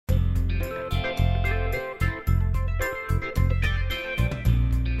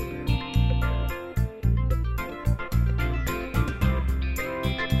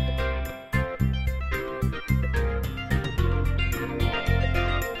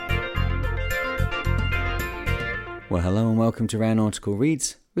Well, hello and welcome to Rare Nautical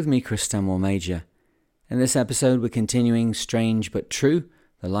Reads with me, Chris Stanmore Major. In this episode, we're continuing Strange But True,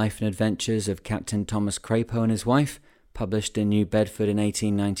 the life and adventures of Capt.Thomas Crapo and his wife, published in New Bedford in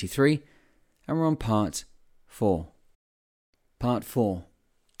 1893, and we're on Part 4. Part 4,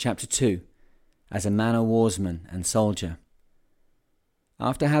 Chapter 2, As a Man-o'-Warsman and Soldier.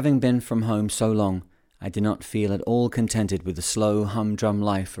 After having been from home so long, I did not feel at all contented with the slow, humdrum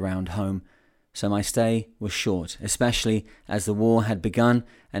life around home, so my stay was short, especially as the war had begun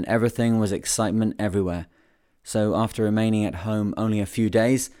and everything was excitement everywhere. So after remaining at home only a few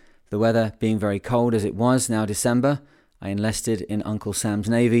days, the weather being very cold as it was now December, I enlisted in Uncle Sam's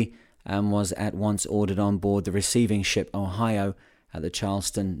Navy and was at once ordered on board the receiving ship Ohio at the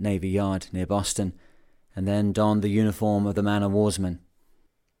Charleston Navy Yard near Boston, and then donned the uniform of the man-o'-warsman.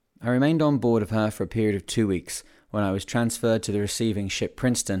 I remained on board of her for a period of 2 weeks, when I was transferred to the receiving ship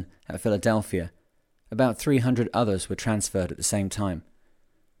Princeton at Philadelphia. About 300 others were transferred at the same time.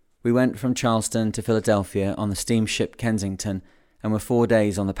 We went from Charleston to Philadelphia on the steamship Kensington and were 4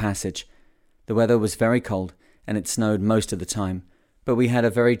 days on the passage. The weather was very cold and it snowed most of the time, but we had a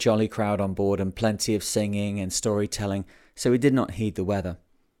very jolly crowd on board and plenty of singing and storytelling, so we did not heed the weather.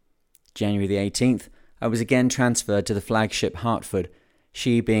 January the 18th, I was again transferred to the flagship Hartford,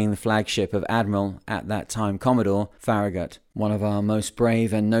 she being the flagship of Admiral, at that time Commodore, Farragut, one of our most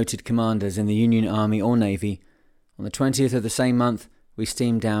brave and noted commanders in the Union Army or Navy. On the 20th of the same month, we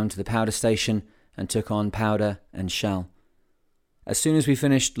steamed down to the powder station and took on powder and shell. As soon as we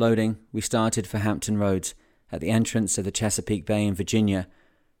finished loading, we started for Hampton Roads, at the entrance of the Chesapeake Bay in Virginia.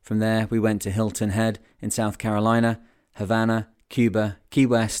 From there, we went to Hilton Head in South Carolina, Havana, Cuba, Key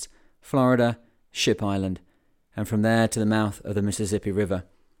West, Florida, Ship Island, and from there to the mouth of the Mississippi River.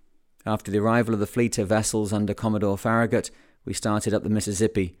 After the arrival of the fleet of vessels under Commodore Farragut, we started up the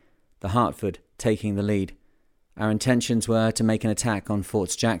Mississippi, the Hartford taking the lead. Our intentions were to make an attack on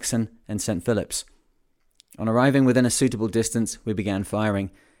Forts Jackson and St. Phillips. On arriving within a suitable distance, we began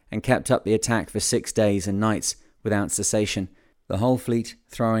firing, and kept up the attack for 6 days and nights without cessation, the whole fleet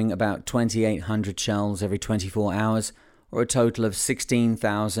throwing about 2,800 shells every 24 hours, or a total of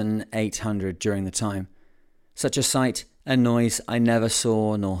 16,800 during the time. Such a sight and noise I never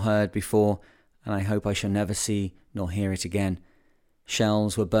saw nor heard before, and I hope I shall never see nor hear it again.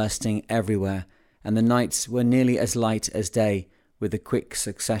 Shells were bursting everywhere, and the nights were nearly as light as day, with the quick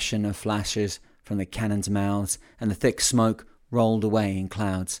succession of flashes from the cannons' mouths, and the thick smoke rolled away in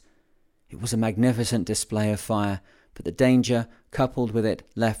clouds. It was a magnificent display of fire, but the danger coupled with it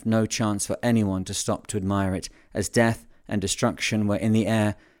left no chance for anyone to stop to admire it, as death and destruction were in the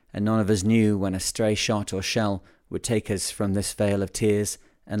air, and none of us knew when a stray shot or shell would take us from this vale of tears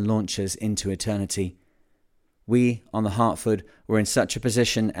and launch us into eternity. We, on the Hartford, were in such a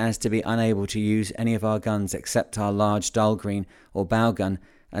position as to be unable to use any of our guns except our large Dahlgren, or bow gun,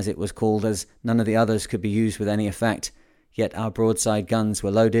 as it was called, as none of the others could be used with any effect, yet our broadside guns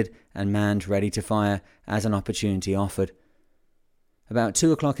were loaded and manned ready to fire as an opportunity offered. About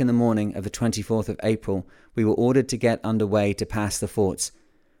 2 o'clock in the morning of the 24th of April, we were ordered to get under way to pass the forts.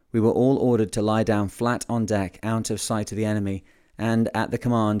 We were all ordered to lie down flat on deck out of sight of the enemy, and at the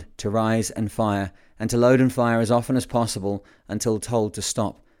command to rise and fire, and to load and fire as often as possible until told to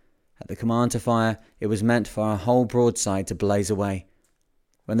stop. At the command to fire, it was meant for our whole broadside to blaze away.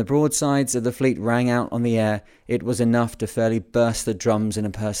 When the broadsides of the fleet rang out on the air, it was enough to fairly burst the drums in a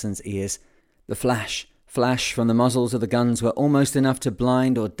person's ears. The flash from the muzzles of the guns were almost enough to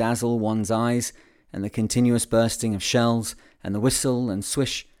blind or dazzle one's eyes, and the continuous bursting of shells, and the whistle and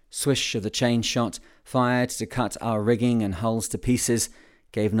swish of the chain shot, fired to cut our rigging and hulls to pieces,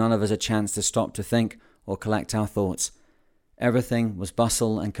 gave none of us a chance to stop to think or collect our thoughts. Everything was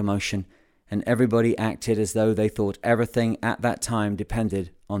bustle and commotion, and everybody acted as though they thought everything at that time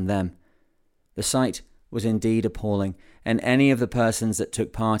depended on them. The sight was indeed appalling, and any of the persons that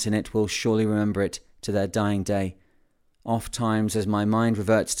took part in it will surely remember it to their dying day. Oft times, as my mind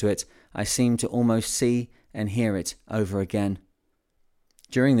reverts to it, I seem to almost see and hear it over again.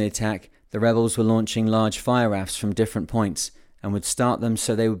 During the attack, the rebels were launching large fire rafts from different points, and would start them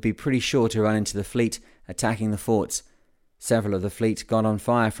so they would be pretty sure to run into the fleet attacking the forts. Several of the fleet got on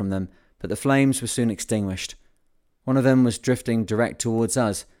fire from them, but the flames were soon extinguished. One of them was drifting direct towards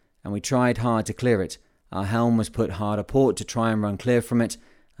us, and we tried hard to clear it. Our helm was put hard a port to try and run clear from it,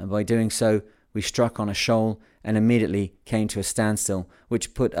 and by doing so, we struck on a shoal and immediately came to a standstill,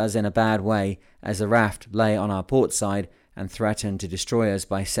 which put us in a bad way, as the raft lay on our port side and threatened to destroy us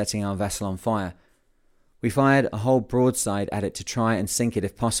by setting our vessel on fire. We fired a whole broadside at it to try and sink it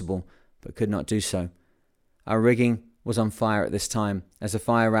if possible, but could not do so. Our rigging was on fire at this time, as the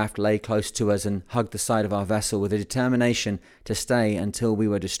fire raft lay close to us and hugged the side of our vessel with a determination to stay until we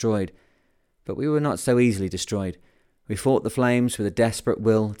were destroyed. But we were not so easily destroyed. We fought the flames with a desperate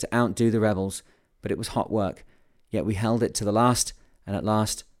will to outdo the rebels, but it was hot work, yet we held it to the last, and at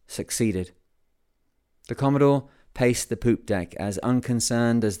last succeeded. The Commodore paced the poop deck as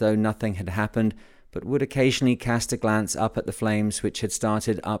unconcerned as though nothing had happened, but would occasionally cast a glance up at the flames which had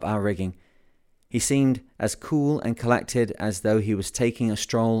started up our rigging. He seemed as cool and collected as though he was taking a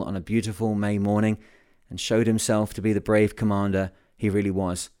stroll on a beautiful May morning, and showed himself to be the brave commander he really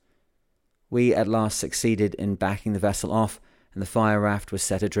was. We at last succeeded in backing the vessel off, and the fire raft was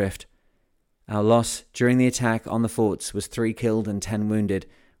set adrift. Our loss during the attack on the forts was 3 killed and 10 wounded,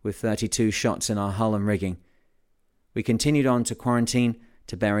 with 32 shots in our hull and rigging. We continued on to Quarantine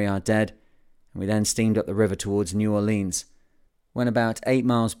to bury our dead, and we then steamed up the river towards New Orleans. When about 8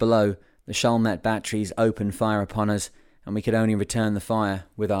 miles below, the Chalmette batteries opened fire upon us, and we could only return the fire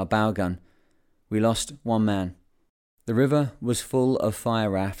with our bow gun. We lost 1 man. The river was full of fire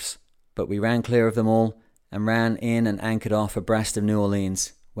rafts, but we ran clear of them all and ran in and anchored off abreast of New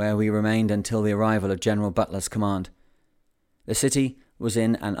Orleans, where we remained until the arrival of General Butler's command. The city was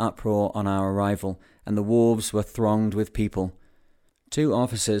in an uproar on our arrival, and the wharves were thronged with people. 2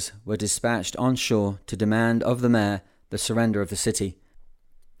 officers were dispatched on shore to demand of the mayor the surrender of the city.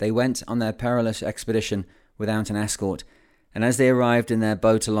 They went on their perilous expedition without an escort, and as they arrived in their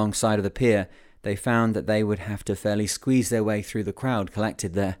boat alongside of the pier, they found that they would have to fairly squeeze their way through the crowd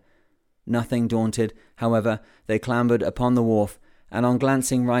collected there. Nothing daunted, however, they clambered upon the wharf, and on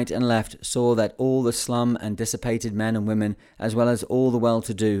glancing right and left saw that all the slum and dissipated men and women, as well as all the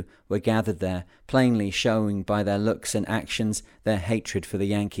well-to-do, were gathered there, plainly showing by their looks and actions their hatred for the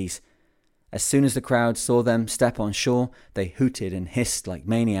Yankees. As soon as the crowd saw them step on shore, they hooted and hissed like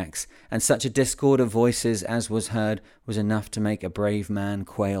maniacs, and such a discord of voices as was heard was enough to make a brave man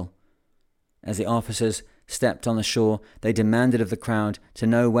quail. As the officers stepped on the shore, they demanded of the crowd to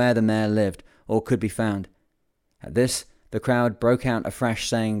know where the mayor lived or could be found. At this, the crowd broke out afresh,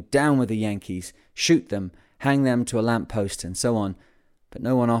 saying, "Down with the Yankees, shoot them, hang them to a lamp-post," and so on. But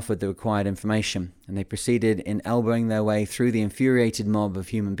no one offered the required information, and they proceeded in elbowing their way through the infuriated mob of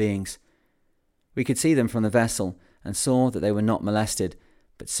human beings. We could see them from the vessel, and saw that they were not molested,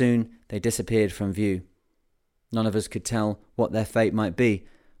 but soon they disappeared from view. None of us could tell what their fate might be,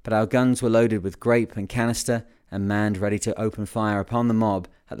 but our guns were loaded with grape and canister, and manned ready to open fire upon the mob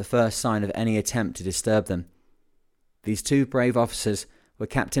at the first sign of any attempt to disturb them. These 2 brave officers were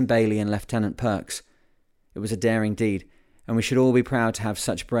Captain Bailey and Lieutenant Perks. It was a daring deed, and we should all be proud to have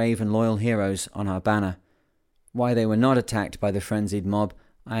such brave and loyal heroes on our banner. Why they were not attacked by the frenzied mob,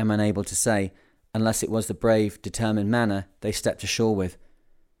 I am unable to say, unless it was the brave, determined manner they stepped ashore with.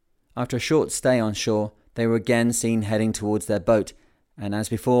 After a short stay on shore, they were again seen heading towards their boat, and as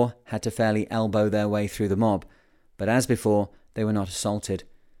before had to fairly elbow their way through the mob, but as before they were not assaulted.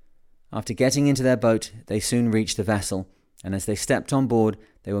 After getting into their boat, they soon reached the vessel, and as they stepped on board,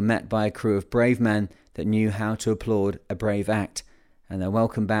 they were met by a crew of brave men that knew how to applaud a brave act, and their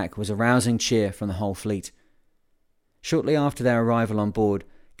welcome back was a rousing cheer from the whole fleet. Shortly after their arrival on board,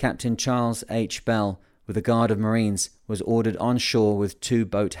 Captain Charles H. Bell, with a guard of Marines, was ordered on shore with 2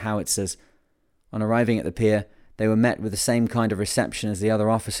 boat howitzers. On arriving at the pier, they were met with the same kind of reception as the other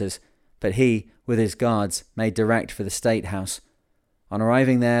officers, but he, with his guards, made direct for the State House. On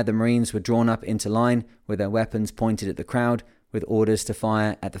arriving there, the Marines were drawn up into line with their weapons pointed at the crowd, with orders to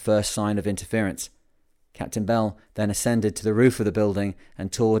fire at the first sign of interference. Captain Bell then ascended to the roof of the building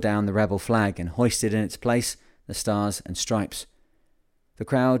and tore down the rebel flag and hoisted in its place the stars and stripes. The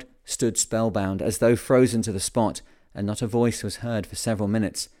crowd stood spellbound, as though frozen to the spot, and not a voice was heard for several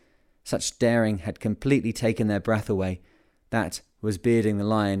minutes. Such daring had completely taken their breath away. That was bearding the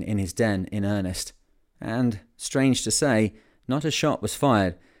lion in his den in earnest. And, strange to say, not a shot was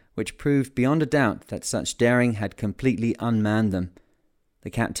fired, which proved beyond a doubt that such daring had completely unmanned them. The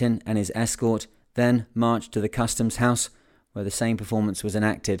captain and his escort then marched to the customs house, where the same performance was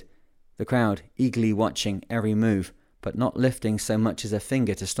enacted, the crowd eagerly watching every move, but not lifting so much as a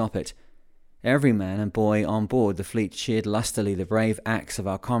finger to stop it. Every man and boy on board the fleet cheered lustily the brave acts of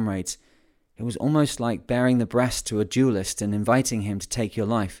our comrades. It was almost like baring the breast to a duellist and inviting him to take your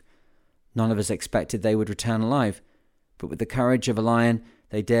life. None of us expected they would return alive, but with the courage of a lion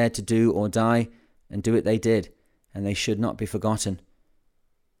they dared to do or die, and do it they did, and they should not be forgotten.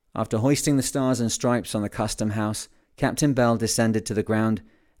 After hoisting the stars and stripes on the custom house, Captain Bell descended to the ground,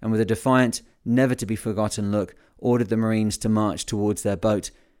 and with a defiant, never-to-be-forgotten look, ordered the Marines to march towards their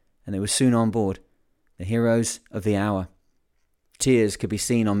boat, and they were soon on board, the heroes of the hour. Tears could be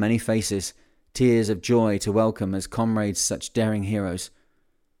seen on many faces, tears of joy to welcome as comrades such daring heroes.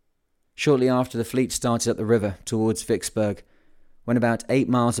 Shortly after, the fleet started up the river towards Vicksburg. When about 8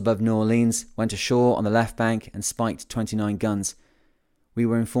 miles above New Orleans, went ashore on the left bank and spiked 29 guns. We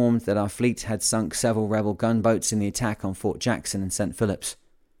were informed that our fleet had sunk several rebel gunboats in the attack on Fort Jackson and St. Phillips.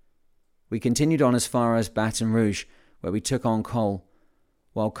 We continued on as far as Baton Rouge, where we took on Cole.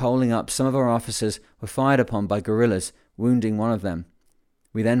 While coaling up, some of our officers were fired upon by guerrillas, wounding one of them.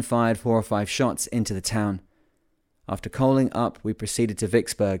 We then fired 4 or 5 shots into the town. After coaling up, we proceeded to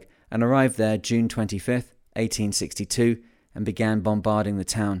Vicksburg and arrived there June 25th, 1862, and began bombarding the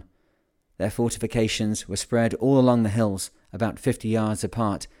town. Their fortifications were spread all along the hills, about 50 yards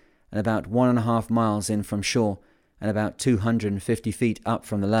apart, and about 1.5 miles in from shore, and about 250 feet up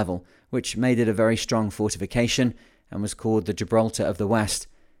from the level, which made it a very strong fortification, and was called the Gibraltar of the West,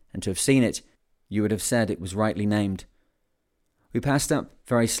 and to have seen it, you would have said it was rightly named. We passed up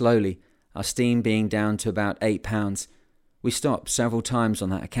very slowly, our steam being down to about 8 pounds. We stopped several times on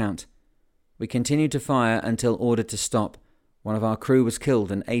that account. We continued to fire until ordered to stop. One of our crew was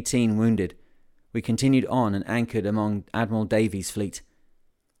killed and 18 wounded. We continued on and anchored among Admiral Davies' fleet.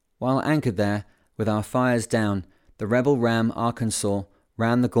 While anchored there, with our fires down, the rebel ram Arkansas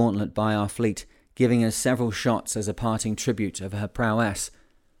ran the gauntlet by our fleet, giving us several shots as a parting tribute of her prowess.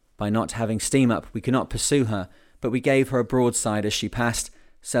 By not having steam up, we could not pursue her, but we gave her a broadside as she passed,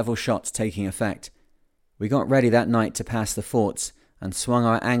 several shots taking effect. We got ready that night to pass the forts, and swung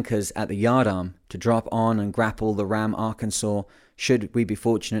our anchors at the yardarm to drop on and grapple the ram Arkansas should we be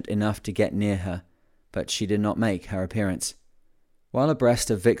fortunate enough to get near her, but she did not make her appearance. While abreast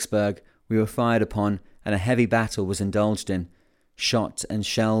of Vicksburg, we were fired upon, and a heavy battle was indulged in. Shot and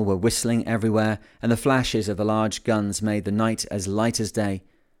shell were whistling everywhere, and the flashes of the large guns made the night as light as day.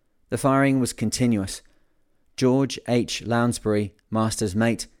 The firing was continuous. George H. Lounsbury, master's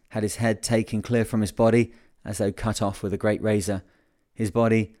mate, had his head taken clear from his body, as though cut off with a great razor. His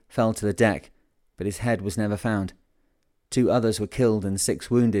body fell to the deck, but his head was never found. 2 others were killed and 6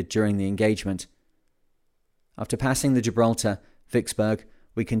 wounded during the engagement. After passing the Gibraltar, Vicksburg,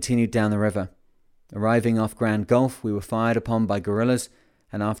 we continued down the river. Arriving off Grand Gulf, we were fired upon by guerrillas,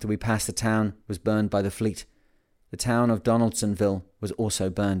 and after we passed the town, was burned by the fleet. The town of Donaldsonville was also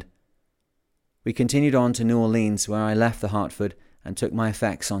burned. We continued on to New Orleans, where I left the Hartford and took my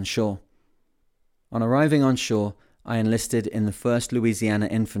effects on shore. On arriving on shore, I enlisted in the 1st Louisiana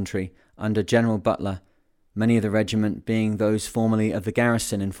Infantry under General Butler, many of the regiment being those formerly of the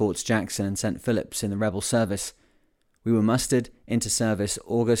garrison in Forts Jackson and St. Phillips in the rebel service. We were mustered into service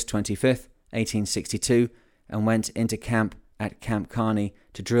August 25th, 1862, and went into camp at Camp Kearney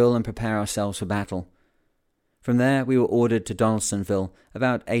to drill and prepare ourselves for battle. From there we were ordered to Donaldsonville,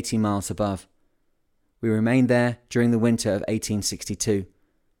 about 80 miles above. We remained there during the winter of 1862.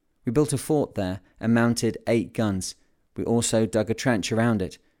 We built a fort there and mounted 8 guns. We also dug a trench around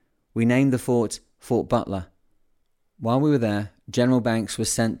it. We named the fort Fort Butler. While we were there, General Banks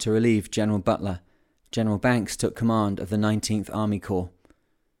was sent to relieve General Butler. General Banks took command of the 19th Army Corps.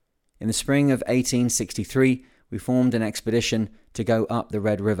 In the spring of 1863, we formed an expedition to go up the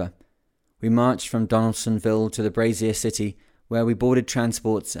Red River. We marched from Donaldsonville to the Brazier City, where we boarded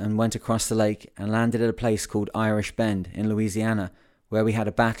transports and went across the lake and landed at a place called Irish Bend in Louisiana, where we had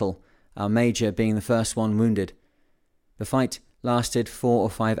a battle, our major being the first one wounded. The fight lasted 4 or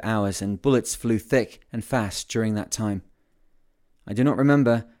 5 hours, and bullets flew thick and fast during that time. I do not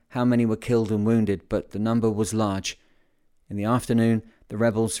remember how many were killed and wounded, but the number was large. In the afternoon, the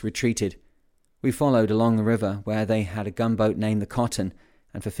rebels retreated. We followed along the river, where they had a gunboat named the Cotton,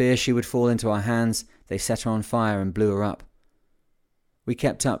 and for fear she would fall into our hands, they set her on fire and blew her up. We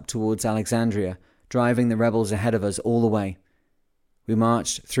kept up towards Alexandria, driving the rebels ahead of us all the way. We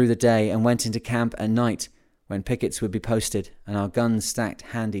marched through the day and went into camp at night, when pickets would be posted and our guns stacked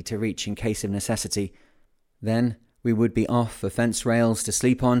handy to reach in case of necessity. Then we would be off for fence rails to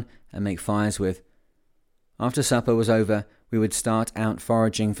sleep on and make fires with. After supper was over, we would start out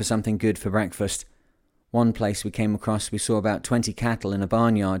foraging for something good for breakfast. One place we came across, we saw about 20 cattle in a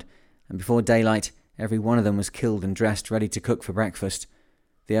barnyard, and before daylight, every one of them was killed and dressed ready to cook for breakfast.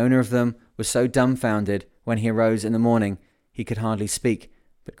 The owner of them was so dumbfounded when he arose in the morning, he could hardly speak,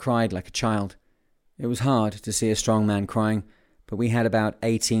 but cried like a child. It was hard to see a strong man crying, but we had about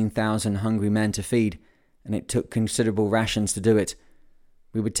 18,000 hungry men to feed, and it took considerable rations to do it.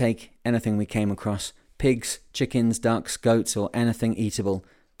 We would take anything we came across, pigs, chickens, ducks, goats, or anything eatable,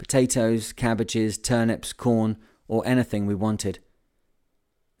 potatoes, cabbages, turnips, corn, or anything we wanted.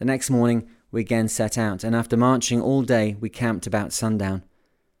 The next morning we again set out, and after marching all day we camped about sundown.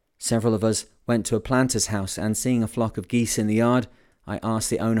 Several of us went to a planter's house, and seeing a flock of geese in the yard, I asked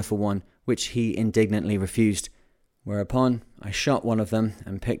the owner for one, which he indignantly refused. Whereupon I shot one of them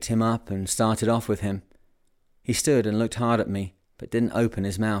and picked him up and started off with him. He stood and looked hard at me, but didn't open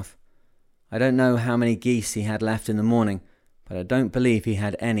his mouth. I don't know how many geese he had left in the morning, but I don't believe he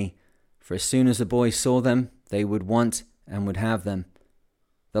had any, for as soon as the boys saw them, they would want and would have them.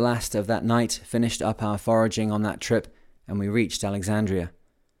 The last of that night finished up our foraging on that trip, and we reached Alexandria.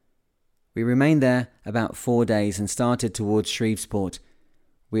 We remained there about 4 days and started towards Shreveport.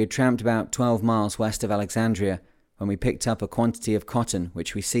 We had tramped about 12 miles west of Alexandria when we picked up a quantity of cotton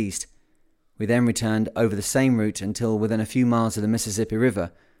which we seized. We then returned over the same route until within a few miles of the Mississippi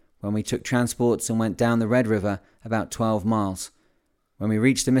River, when we took transports and went down the Red River about 12 miles. When we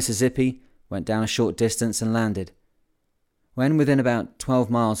reached the Mississippi, went down a short distance and landed. When within about 12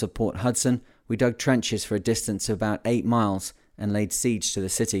 miles of Port Hudson, we dug trenches for a distance of about 8 miles and laid siege to the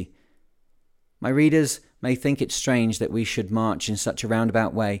city. My readers may think it strange that we should march in such a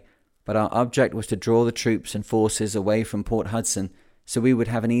roundabout way, but our object was to draw the troops and forces away from Port Hudson so we would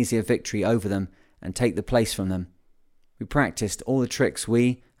have an easier victory over them and take the place from them. We practiced all the tricks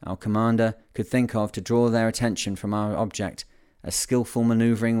we, our commander, could think of to draw their attention from our object, as skillful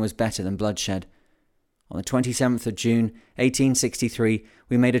manoeuvring was better than bloodshed. On the 27th of June, 1863,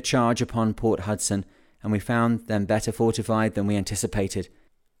 we made a charge upon Port Hudson, and we found them better fortified than we anticipated.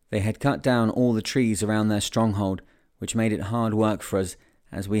 They had cut down all the trees around their stronghold, which made it hard work for us,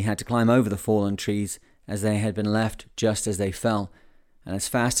 as we had to climb over the fallen trees, as they had been left just as they fell, and as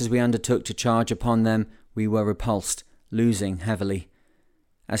fast as we undertook to charge upon them, we were repulsed, losing heavily.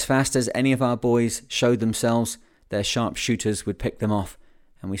 As fast as any of our boys showed themselves, their sharpshooters would pick them off,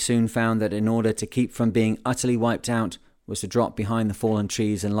 and we soon found that in order to keep from being utterly wiped out was to drop behind the fallen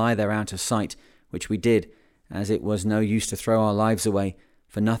trees and lie there out of sight, which we did, as it was no use to throw our lives away,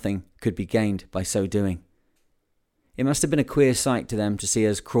 for nothing could be gained by so doing. It must have been a queer sight to them to see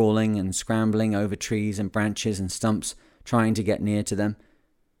us crawling and scrambling over trees and branches and stumps, trying to get near to them.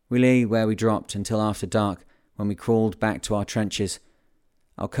 We lay where we dropped until after dark, when we crawled back to our trenches.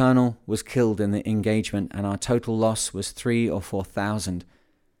 Our colonel was killed in the engagement, and our total loss was 3,000 or 4,000.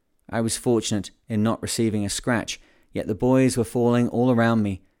 I was fortunate in not receiving a scratch, yet the boys were falling all around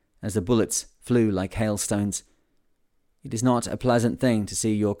me, as the bullets flew like hailstones. It is not a pleasant thing to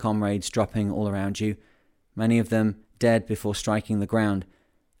see your comrades dropping all around you, many of them dead before striking the ground,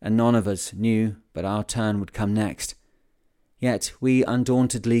 and none of us knew but our turn would come next. Yet we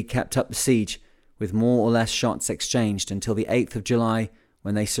undauntedly kept up the siege, with more or less shots exchanged until the 8th of July,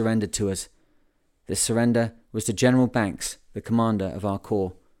 when they surrendered to us. This surrender was to General Banks, the commander of our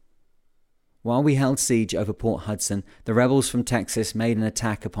corps. While we held siege over Port Hudson, the rebels from Texas made an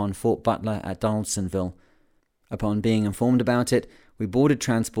attack upon Fort Butler at Donaldsonville. Upon being informed about it, we boarded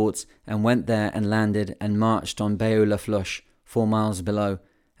transports and went there and landed and marched on Bayou La Fluche, 4 miles below,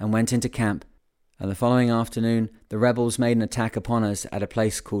 and went into camp. And the following afternoon, the rebels made an attack upon us at a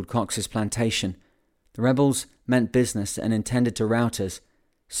place called Cox's Plantation. The rebels meant business and intended to rout us.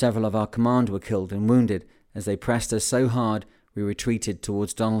 Several of our command were killed and wounded as they pressed us so hard we retreated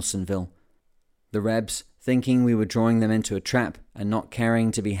towards Donaldsonville. The Rebs, thinking we were drawing them into a trap and not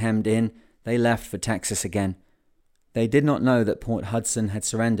caring to be hemmed in, they left for Texas again. They did not know that Port Hudson had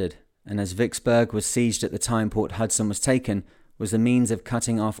surrendered, and as Vicksburg was sieged at the time Port Hudson was taken, was the means of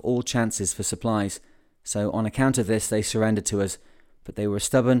cutting off all chances for supplies, so on account of this they surrendered to us, but they were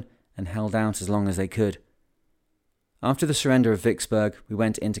stubborn and held out as long as they could. After the surrender of Vicksburg, we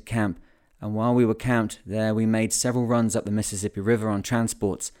went into camp, and while we were camped there we made several runs up the Mississippi River on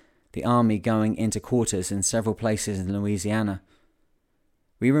transports, the army going into quarters in several places in Louisiana.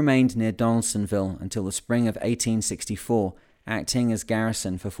 We remained near Donaldsonville until the spring of 1864, acting as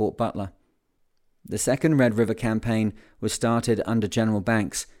garrison for Fort Butler. The Second Red River Campaign was started under General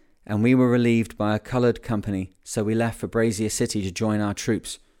Banks, and we were relieved by a colored company, so we left for Brazier City to join our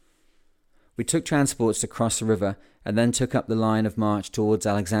troops. We took transports to cross the river and then took up the line of march towards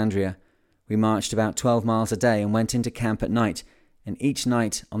Alexandria. We marched about 12 miles a day and went into camp at night, and each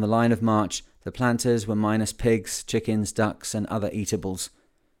night on the line of march the planters were minus pigs, chickens, ducks, and other eatables.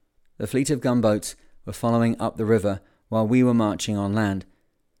 The fleet of gunboats were following up the river while we were marching on land.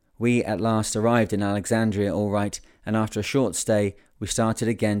 We at last arrived in Alexandria all right, and after a short stay we started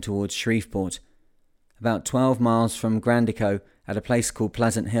again towards Shreveport. About 12 miles from Grandico, at a place called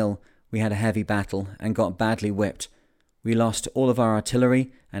Pleasant Hill, we had a heavy battle and got badly whipped. We lost all of our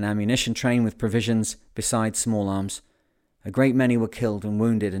artillery and ammunition train with provisions, besides small arms. A great many were killed and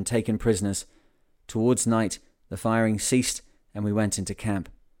wounded and taken prisoners. Towards night, the firing ceased and we went into camp.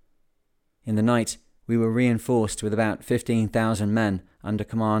 In the night, we were reinforced with about 15,000 men under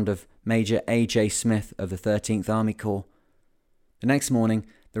command of Major A.J. Smith of the 13th Army Corps. The next morning,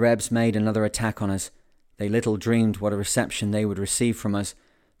 the Rebs made another attack on us. They little dreamed what a reception they would receive from us,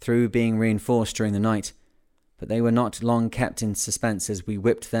 through being reinforced during the night. But they were not long kept in suspense, as we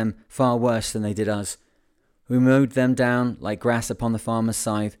whipped them far worse than they did us. We mowed them down like grass upon the farmer's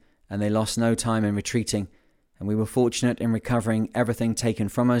scythe, and they lost no time in retreating, and we were fortunate in recovering everything taken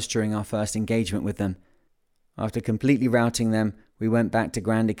from us during our first engagement with them. After completely routing them, we went back to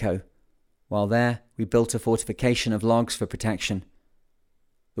Grandico. While there, we built a fortification of logs for protection.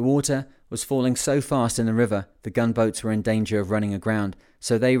 The water was falling so fast in the river, the gunboats were in danger of running aground,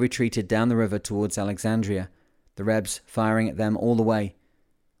 so they retreated down the river towards Alexandria, the Rebs firing at them all the way.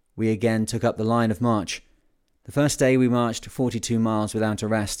 We again took up the line of march. The first day we marched 42 miles without a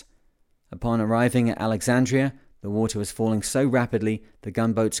rest. Upon arriving at Alexandria, the water was falling so rapidly the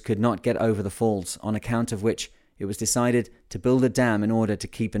gunboats could not get over the falls, on account of which it was decided to build a dam in order to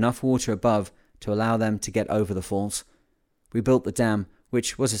keep enough water above to allow them to get over the falls. We built the dam,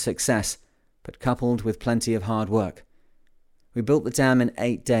 which was a success, but coupled with plenty of hard work. We built the dam in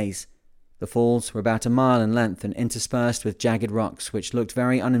 8 days. The falls were about a mile in length and interspersed with jagged rocks, which looked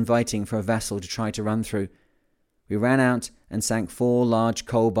very uninviting for a vessel to try to run through. We ran out and sank 4 large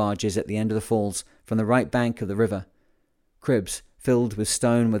coal barges at the end of the falls from the right bank of the river. Cribs filled with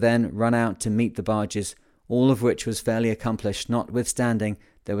stone were then run out to meet the barges, all of which was fairly accomplished, notwithstanding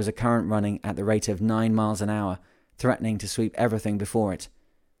there was a current running at the rate of 9 miles an hour, threatening to sweep everything before it.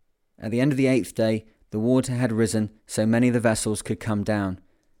 At the end of the 8th day, the water had risen so many of the vessels could come down.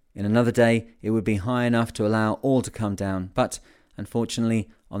 In another day, it would be high enough to allow all to come down, but, unfortunately,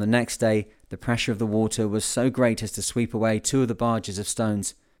 on the next day, the pressure of the water was so great as to sweep away 2 of the barges of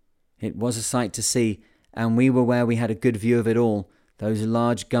stones. It was a sight to see, and we were where we had a good view of it all. Those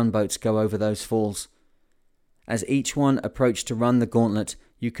large gunboats go over those falls. As each one approached to run the gauntlet,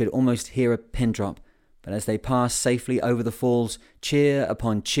 you could almost hear a pin drop, but as they passed safely over the falls, cheer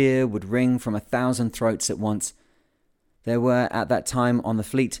upon cheer would ring from 1,000 throats at once. There were at that time on the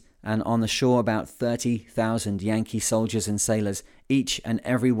fleet and on the shore about 30,000 Yankee soldiers and sailors, each and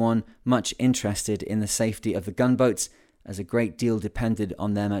every one much interested in the safety of the gunboats, as a great deal depended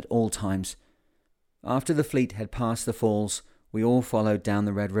on them at all times. After the fleet had passed the falls, we all followed down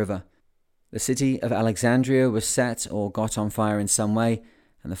the Red River. The city of Alexandria was set or got on fire in some way,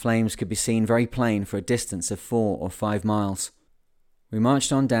 and the flames could be seen very plain for a distance of 4 or 5 miles. We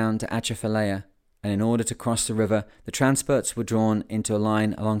marched on down to Atchafalaya, and in order to cross the river, the transports were drawn into a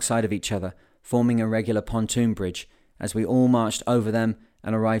line alongside of each other, forming a regular pontoon bridge, as we all marched over them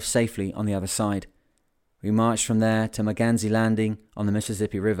and arrived safely on the other side. We marched from there to Maganzi Landing on the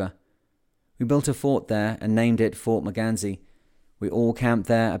Mississippi River. We built a fort there and named it Fort Maganzi. We all camped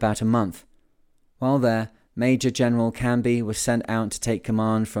there about a month. While there, Major General Canby was sent out to take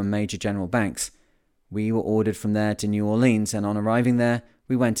command from Major General Banks. We were ordered from there to New Orleans, and on arriving there,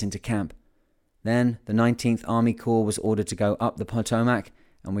 we went into camp. Then the 19th Army Corps was ordered to go up the Potomac,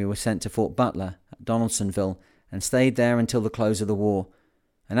 and we were sent to Fort Butler at Donaldsonville and stayed there until the close of the war.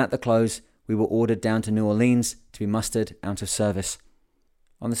 And at the close, we were ordered down to New Orleans to be mustered out of service.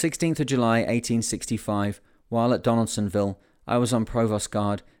 On the 16th of July 1865, while at Donaldsonville, I was on provost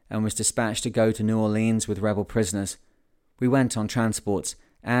guard and was dispatched to go to New Orleans with rebel prisoners. We went on transports,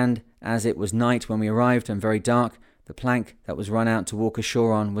 and as it was night when we arrived and very dark, the plank that was run out to walk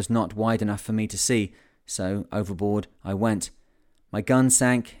ashore on was not wide enough for me to see, so overboard I went. My gun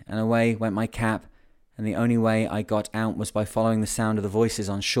sank, and away went my cap, and the only way I got out was by following the sound of the voices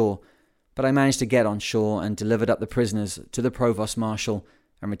on shore. But I managed to get on shore and delivered up the prisoners to the provost marshal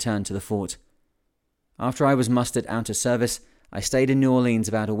and returned to the fort. After I was mustered out of service, I stayed in New Orleans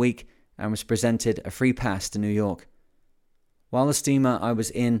about a week and was presented a free pass to New York. While the steamer I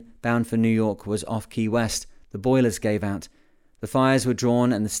was in, bound for New York, was off Key West, the boilers gave out. The fires were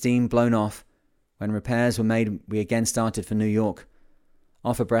drawn and the steam blown off. When repairs were made, we again started for New York.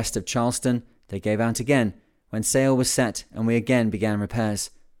 Off abreast of Charleston, they gave out again, when sail was set and we again began repairs.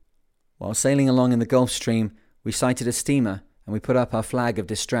 While sailing along in the Gulf Stream, we sighted a steamer and we put up our flag of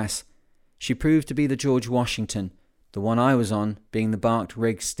distress. She proved to be the George Washington, the one I was on being the barked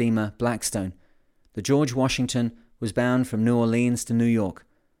rigged steamer Blackstone. The George Washington was bound from New Orleans to New York.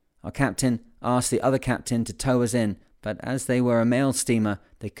 Our captain asked the other captain to tow us in, but as they were a mail steamer,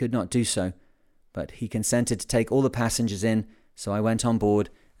 they could not do so. But he consented to take all the passengers in, so I went on board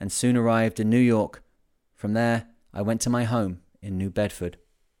and soon arrived in New York. From there, I went to my home in New Bedford.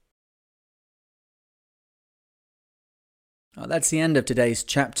 That's the end of today's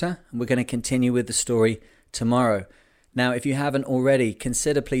chapter, and we're going to continue with the story tomorrow. Now, if you haven't already,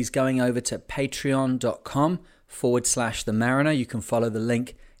 consider please going over to patreon.com/themariner. You can follow the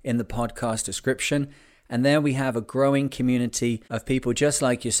link in the podcast description. And there we have a growing community of people just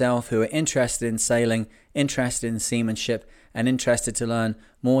like yourself who are interested in sailing, interested in seamanship, and interested to learn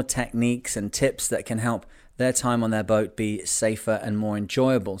more techniques and tips that can help their time on their boat be safer and more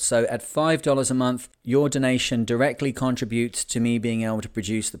enjoyable. So at $5 a month, your donation directly contributes to me being able to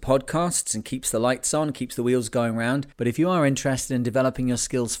produce the podcasts and keeps the lights on, keeps the wheels going round. But if you are interested in developing your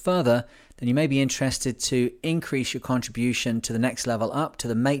skills further, then you may be interested to increase your contribution to the next level up, to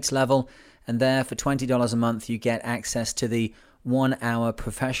the mate level. And there, for $20 a month, you get access to the 1-hour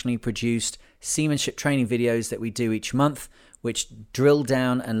professionally produced seamanship training videos that we do each month, which drill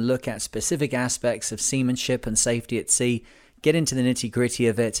down and look at specific aspects of seamanship and safety at sea, get into the nitty-gritty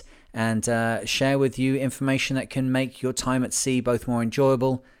of it, and share with you information that can make your time at sea both more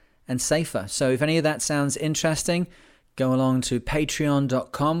enjoyable and safer. So if any of that sounds interesting, go along to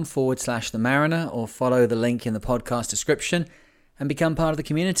patreon.com/themariner or follow the link in the podcast description and become part of the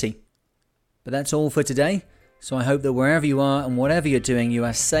community. But that's all for today. So I hope that wherever you are and whatever you're doing, you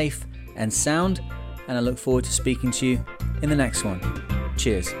are safe and sound. And I look forward to speaking to you in the next one.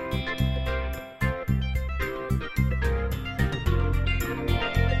 Cheers.